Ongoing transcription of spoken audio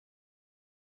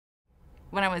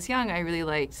When I was young, I really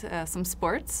liked some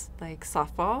sports, like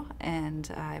softball,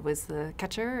 and I was the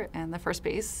catcher and the first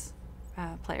base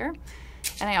player.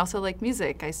 And I also liked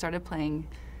music. I started playing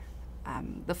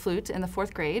the flute in the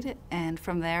 4th grade, and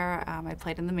from there I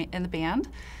played in the band,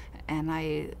 and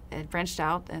I had branched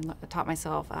out and taught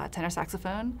myself tenor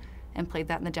saxophone and played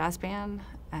that in the jazz band,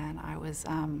 and I was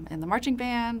in the marching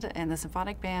band and the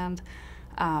symphonic band,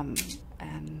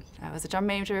 and I was a drum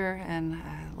major and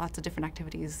lots of different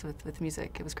activities with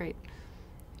music. It was great.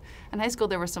 In high school,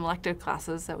 there were some elective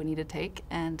classes that we needed to take,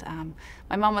 and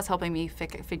my mom was helping me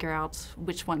figure out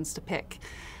which ones to pick.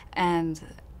 And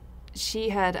she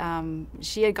had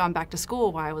gone back to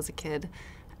school while I was a kid,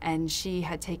 and she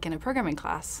had taken a programming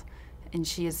class, and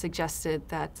she had suggested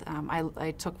that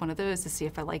I took one of those to see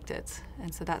if I liked it.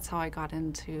 And so that's how I got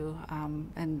into,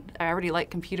 and I already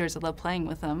liked computers. I loved playing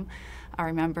with them. I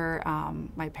remember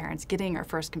my parents getting our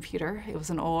first computer. It was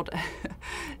an old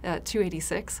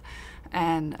 286,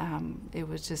 and it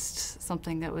was just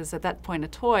something that was at that point a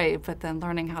toy, but then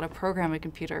learning how to program a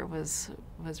computer was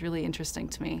really interesting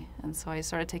to me. And so I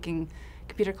started taking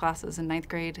computer classes in 9th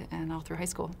grade and all through high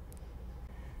school.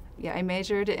 Yeah, I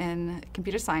majored in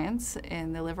computer science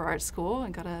in the liberal arts school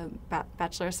and got a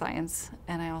Bachelor of Science,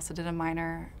 and I also did a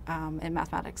minor in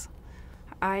mathematics.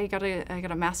 I got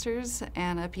a master's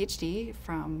and a PhD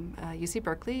from UC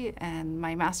Berkeley, and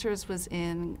my master's was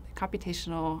in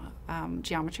computational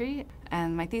geometry,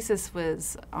 and my thesis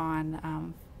was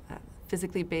on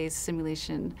physically based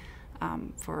simulation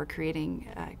for creating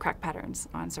crack patterns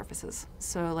on surfaces.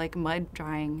 So like mud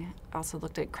drying, also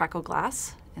looked at crackle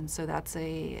glass, and so that's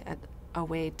a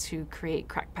way to create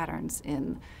crack patterns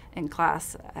in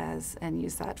class and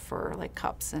use that for like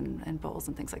cups and bowls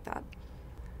and things like that.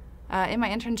 In my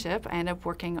internship, I ended up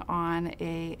working on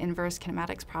a inverse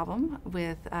kinematics problem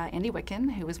with Andy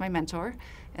Wicken, who was my mentor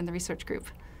in the research group.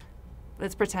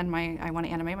 Let's pretend I want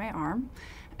to animate my arm,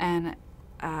 and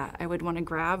I would want to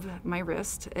grab my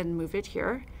wrist and move it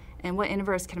here. And what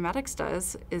inverse kinematics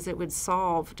does is it would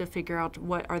solve to figure out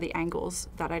what are the angles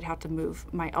that I'd have to move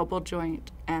my elbow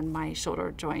joint and my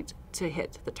shoulder joint to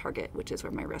hit the target, which is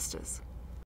where my wrist is.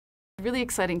 Really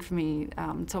exciting for me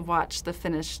to watch the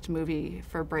finished movie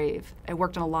for Brave. I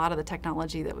worked on a lot of the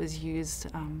technology that was used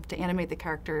to animate the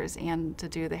characters and to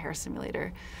do the hair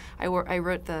simulator. I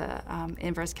wrote the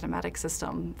inverse kinematic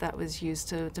system that was used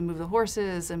to move the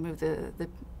horses and move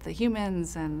the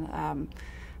humans, and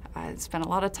I spent a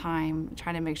lot of time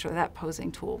trying to make sure that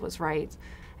posing tool was right.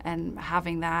 And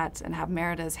having that and have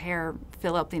Merida's hair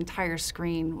fill up the entire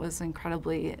screen was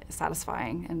incredibly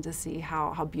satisfying, and to see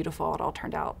how beautiful it all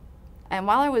turned out. And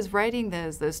while I was writing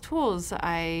those tools,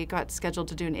 I got scheduled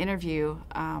to do an interview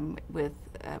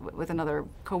with another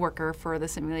coworker for the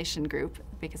simulation group,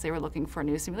 because they were looking for a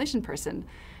new simulation person.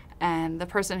 And the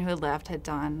person who had left had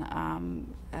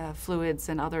done fluids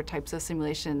and other types of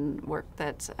simulation work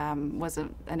that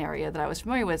wasn't an area that I was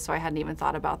familiar with, so I hadn't even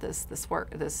thought about this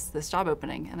job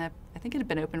opening. And I think it had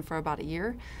been open for about a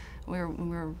year. When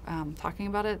we were talking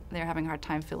about it, they were having a hard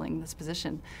time filling this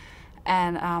position.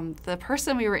 And the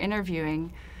person we were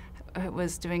interviewing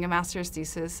was doing a master's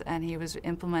thesis, and he was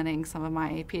implementing some of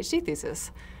my PhD thesis.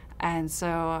 And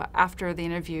so after the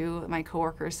interview, my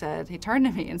coworker said, he turned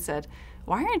to me and said,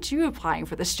 "Why aren't you applying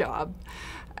for this job?"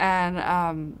 And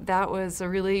that was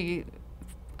a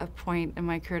point in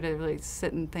my career to really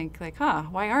sit and think, like,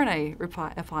 why aren't I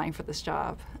applying for this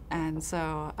job? And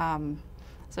so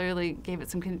so I really gave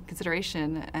it some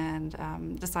consideration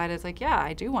and decided, like, yeah,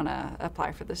 I do want to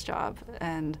apply for this job.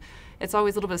 And it's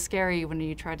always a little bit scary when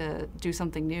you try to do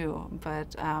something new,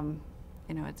 but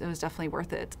you know, it was definitely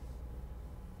worth it.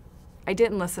 I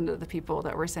didn't listen to the people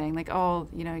that were saying, like, oh,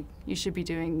 you know, you should be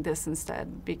doing this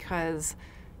instead, because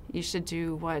you should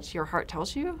do what your heart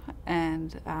tells you,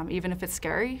 and even if it's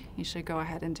scary, you should go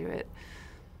ahead and do it.